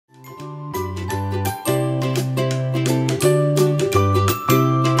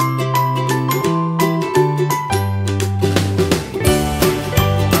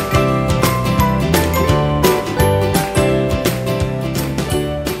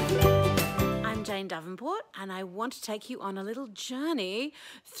Davenport, and I want to take you on a little journey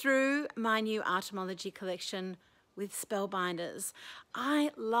through my new Artomology collection with Spellbinders.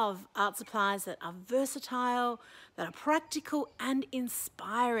 I love art supplies that are versatile, that are practical and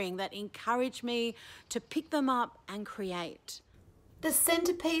inspiring, that encourage me to pick them up and create. The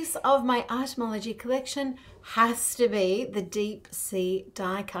centrepiece of my Artomology collection has to be the deep sea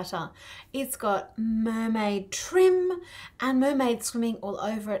die cutter. It's got mermaid trim and mermaid swimming all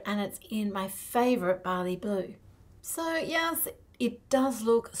over it, and it's in my favourite barley blue. So yes, it does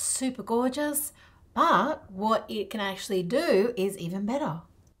look super gorgeous, but what it can actually do is even better.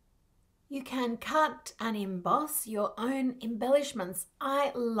 You can cut and emboss your own embellishments.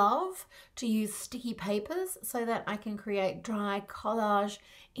 I love to use sticky papers so that I can create dry collage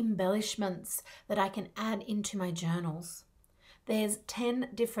embellishments that I can add into my journals. There's 10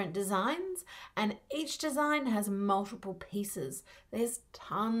 different designs and each design has multiple pieces. There's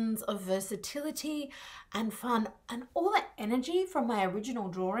tons of versatility and fun, and all that energy from my original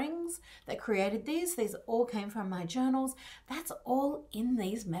drawings that created these all came from my journals. That's all in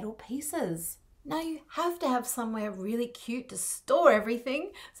these metal pieces. Now you have to have somewhere really cute to store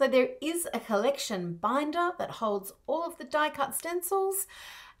everything, so there is a collection binder that holds all of the die cut stencils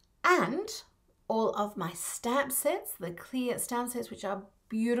and all of my stamp sets, the clear stamp sets, which are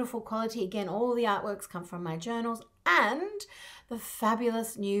beautiful quality. Again, all the artworks come from my journals, and the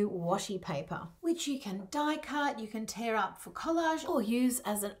fabulous new washi paper, which you can die cut, you can tear up for collage or use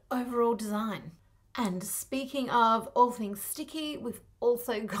as an overall design. And speaking of all things sticky, we've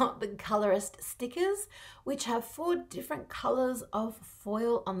also got the colorist stickers, which have 4 different colors of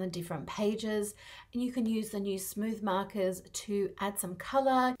foil on the different pages. And you can use the new smooth markers to add some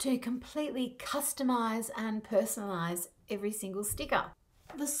color, to completely customize and personalize every single sticker.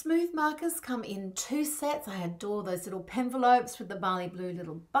 The smooth markers come in 2 sets. I adore those little penvelopes with the barley blue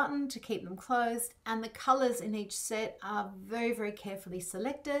little button to keep them closed, and the colors in each set are very, very carefully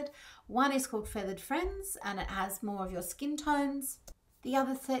selected. One is called Feathered Friends and it has more of your skin tones. The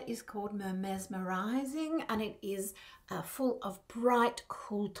other set is called Mesmerizing and it is full of bright,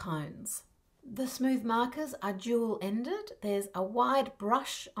 cool tones. The smooth markers are dual-ended. There's a wide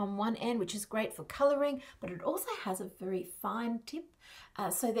brush on one end, which is great for colouring, but it also has a very fine tip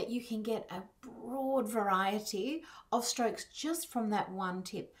so that you can get a broad variety of strokes just from that one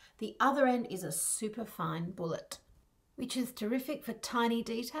tip. The other end is a super fine bullet, which is terrific for tiny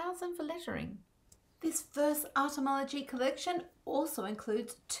details and for lettering. This first Artomology collection also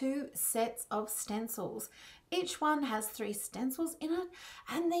includes 2 sets of stencils. Each one has 3 stencils in it,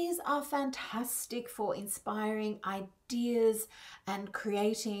 and these are fantastic for inspiring ideas and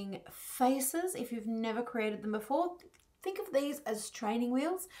creating faces. If you've never created them before, think of these as training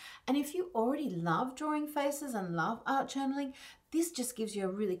wheels. And if you already love drawing faces and love art journaling, this just gives you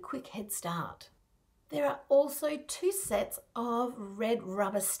a really quick head start. There are also 2 sets of red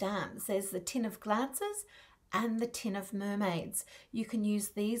rubber stamps. There's the Tin of Glances and the Tin of Mermaids. You can use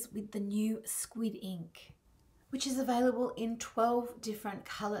these with the new squid ink, which is available in 12 different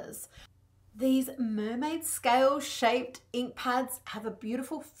colors. These mermaid scale shaped ink pads have a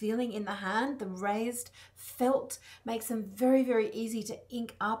beautiful feeling in the hand. The raised felt makes them very, very easy to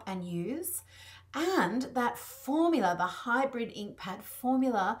ink up and use. And that formula, the hybrid ink pad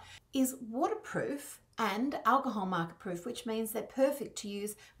formula, is waterproof and alcohol marker proof, which means they're perfect to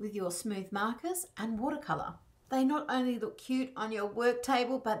use with your smooth markers and watercolor. They not only look cute on your work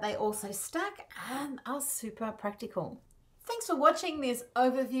table, but they also stack and are super practical. Thanks for watching this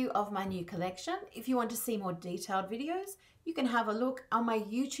overview of my new collection. If you want to see more detailed videos, you can have a look on my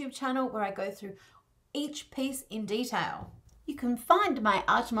YouTube channel where I go through each piece in detail. You can find my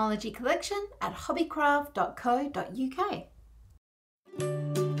Artomology collection at hobbycraft.co.uk.